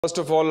First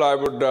of all, I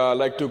would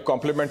like to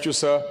compliment you,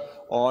 sir,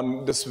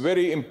 on this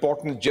very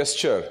important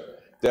gesture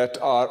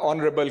that our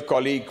honorable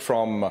colleague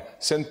from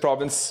Sindh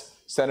province,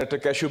 Senator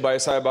Keshubai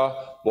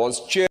Saiba,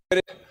 was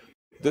chairing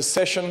this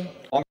session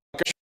on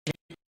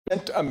Kashmir,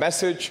 sent a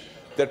message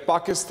that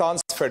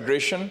Pakistan's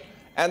federation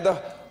and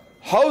the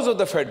House of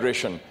the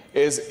Federation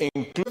is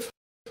inclusive,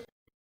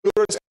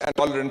 pluralist and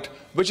tolerant,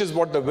 which is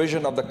what the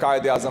vision of the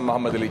Quaid-e-Azam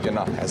Muhammad Ali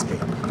Jinnah has been.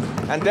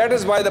 And that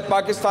is why the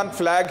Pakistan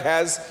flag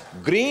has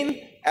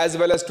green as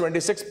well as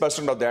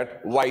 26% of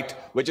that white,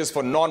 which is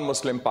for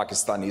non-Muslim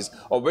Pakistanis,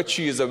 of which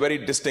she is a very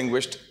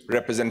distinguished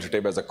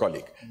representative as a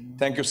colleague.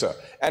 Thank you, sir.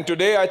 And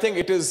today, I think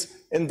it is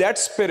in that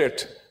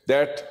spirit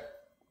that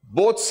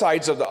both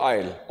sides of the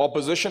aisle,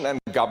 opposition and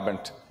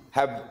government,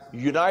 have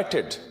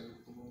united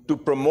to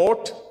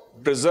promote,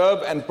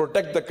 preserve and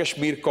protect the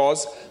Kashmir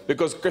cause,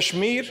 because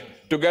Kashmir,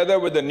 together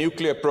with the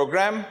nuclear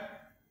program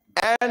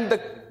and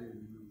the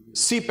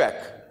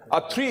CPEC,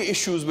 are three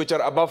issues which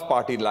are above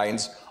party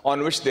lines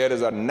on which there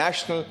is a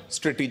national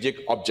strategic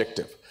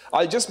objective.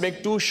 I'll just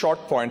make two short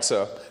points,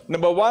 sir.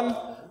 Number one,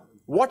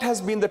 what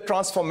has been the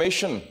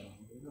transformation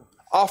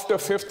after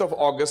 5th of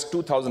August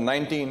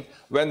 2019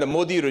 when the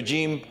Modi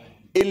regime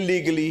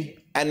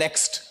illegally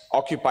annexed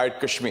occupied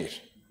Kashmir?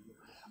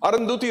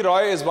 Arundhati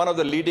Roy is one of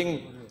the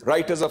leading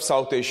writers of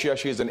South Asia.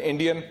 She is an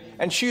Indian,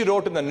 and she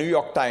wrote in the New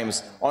York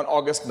Times on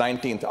August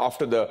 19th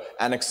after the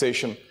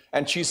annexation,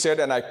 and she said,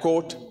 and I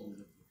quote,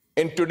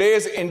 "In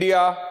today's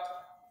India,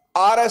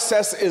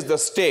 RSS is the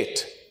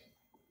state,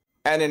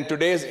 and in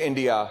today's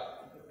India,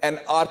 an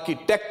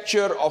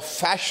architecture of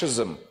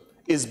fascism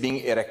is being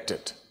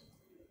erected."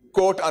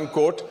 Quote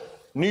unquote,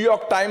 New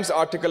York Times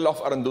article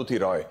of Arundhati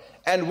Roy.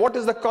 And what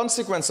is the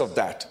consequence of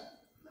that?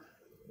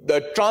 The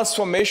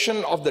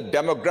transformation of the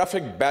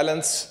demographic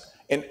balance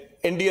in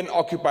Indian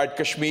occupied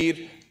Kashmir,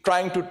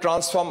 trying to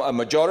transform a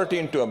majority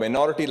into a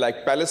minority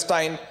like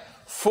Palestine.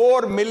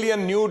 4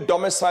 million new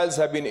domiciles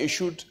have been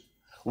issued.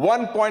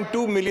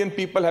 1.2 million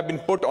people have been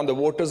put on the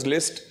voters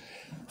list.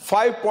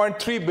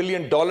 $5.3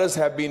 billion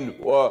have been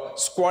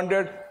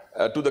squandered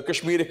to the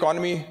Kashmir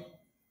economy.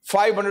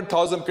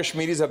 500,000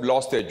 Kashmiris have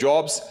lost their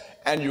jobs,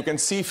 and you can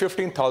see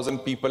 15,000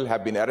 people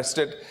have been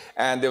arrested.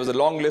 And there was a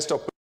long list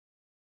of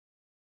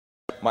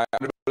my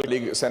honorable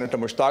colleague Senator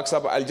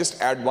Mushahid. I'll just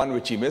add one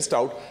which he missed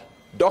out.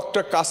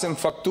 Dr. Qasim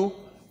Faktu,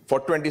 for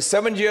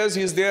 27 years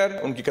he is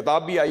there. Unki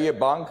kitab bhi aayi hai,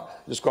 Bang,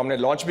 jisko humne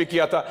launch bhi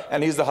kiya tha,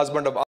 and he's the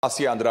husband of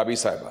Asiya Andrabi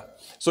Saiba.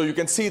 So you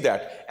can see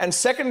that. And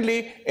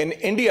secondly, in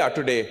India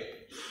today,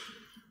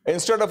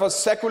 instead of a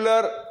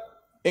secular,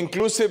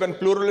 inclusive and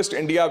pluralist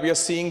India, we are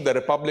seeing the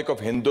Republic of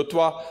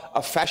Hindutva,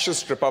 a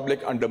fascist republic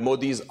under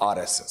Modi's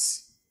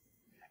RSS.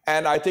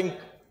 And I think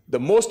the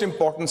most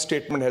important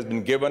statement has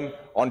been given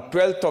on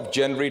 12th of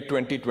January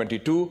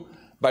 2022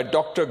 by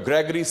Dr.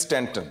 Gregory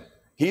Stanton.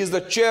 He is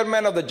the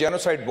chairman of the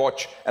Genocide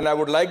Watch, and I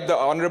would like the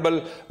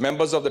honorable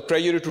members of the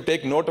Treasury to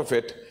take note of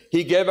it.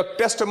 He gave a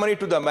testimony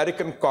to the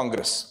American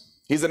Congress.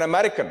 He's an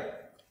American.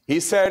 He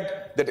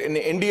said that in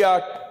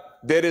India,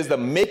 there is the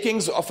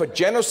makings of a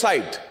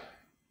genocide,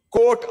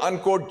 quote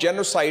unquote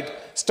genocide,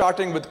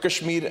 starting with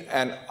Kashmir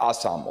and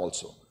Assam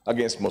also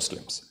against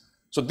Muslims.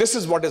 So this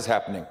is what is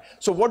happening.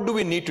 So what do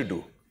we need to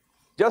do?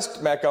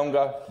 Just मैं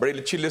कहूँगा बड़ी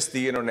अच्छी list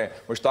दी इन्होंने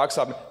मुश्ताक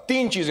साहब ने.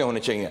 तीन चीजें होनी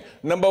चाहिए.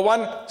 Number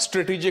one,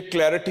 strategic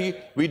clarity.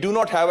 We do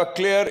not have a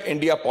clear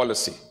India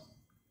policy,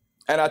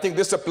 and I think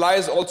this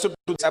applies also to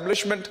the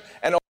establishment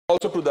and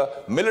also to the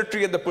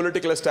military and the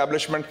political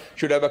establishment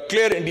should have a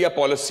clear India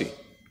policy.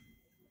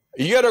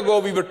 A year ago,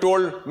 we were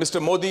told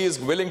Mr. Modi is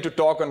willing to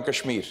talk on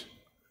Kashmir.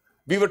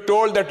 We were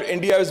told that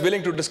India is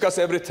willing to discuss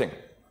everything.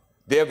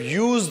 They have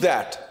used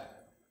that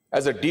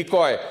as a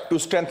decoy to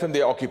strengthen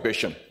their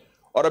occupation.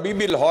 और अभी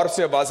भी लाहौर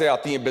से आवाजें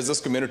आती हैं business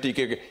community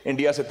के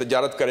India से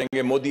तजारत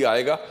करेंगे, मोदी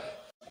आएगा.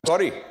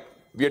 Sorry,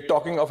 we are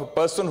talking of a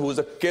person who is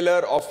a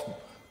killer of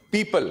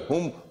people,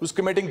 who's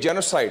committing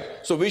genocide.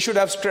 So we should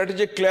have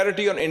strategic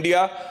clarity on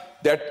India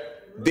that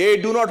they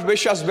do not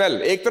wish us well.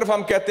 एक तरफ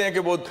हम कहते हैं कि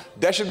वो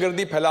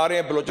दहशतगर्दी फैला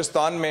रहे हैं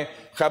बलूचिस्तान में,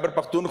 खैबर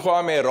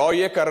पख्तूनख्वा में, रॉ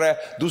ये कर रहा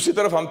है. दूसरी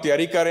तरफ हम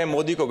तैयारी कर रहे हैं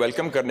मोदी को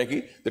वेलकम करने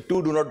की. The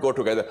two do not go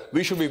together.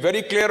 We should be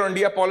very clear on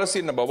India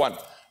policy, number one.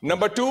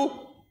 Number two,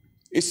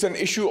 it's an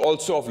issue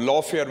also of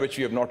lawfare which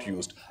we have not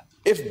used.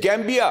 If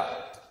Gambia,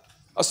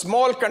 a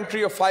small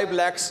country of 5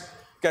 lakhs,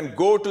 can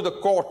go to the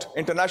court,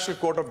 International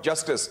Court of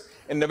Justice,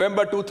 in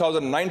November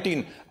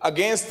 2019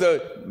 against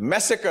the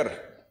massacre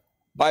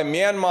by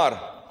Myanmar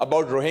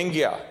about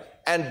Rohingya,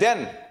 and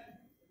then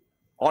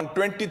on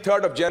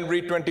 23rd of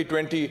January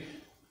 2020,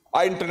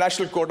 our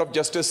International Court of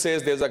Justice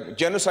says there's a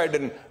genocide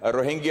in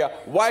Rohingya.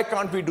 Why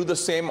can't we do the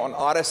same on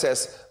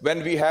RSS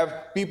when we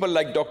have people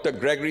like Dr.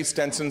 Gregory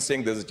Stanton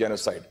saying there's a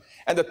genocide?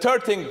 And the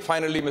third thing,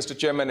 finally, Mr.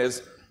 Chairman,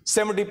 is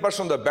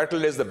 70% of the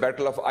battle is the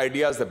battle of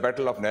ideas, the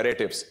battle of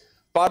narratives.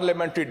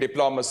 Parliamentary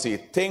diplomacy,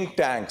 think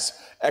tanks,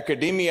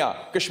 academia,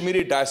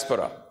 Kashmiri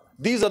diaspora.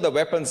 These are the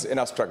weapons in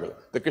our struggle.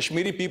 The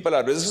Kashmiri people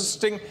are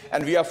resisting,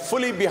 and we are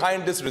fully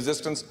behind this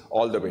resistance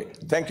all the way.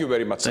 Thank you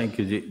very much. Thank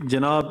you, Ji.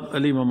 Janab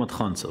Ali Muhammad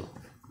Khan, sir.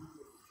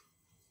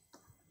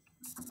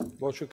 बहुत शुक्रिया।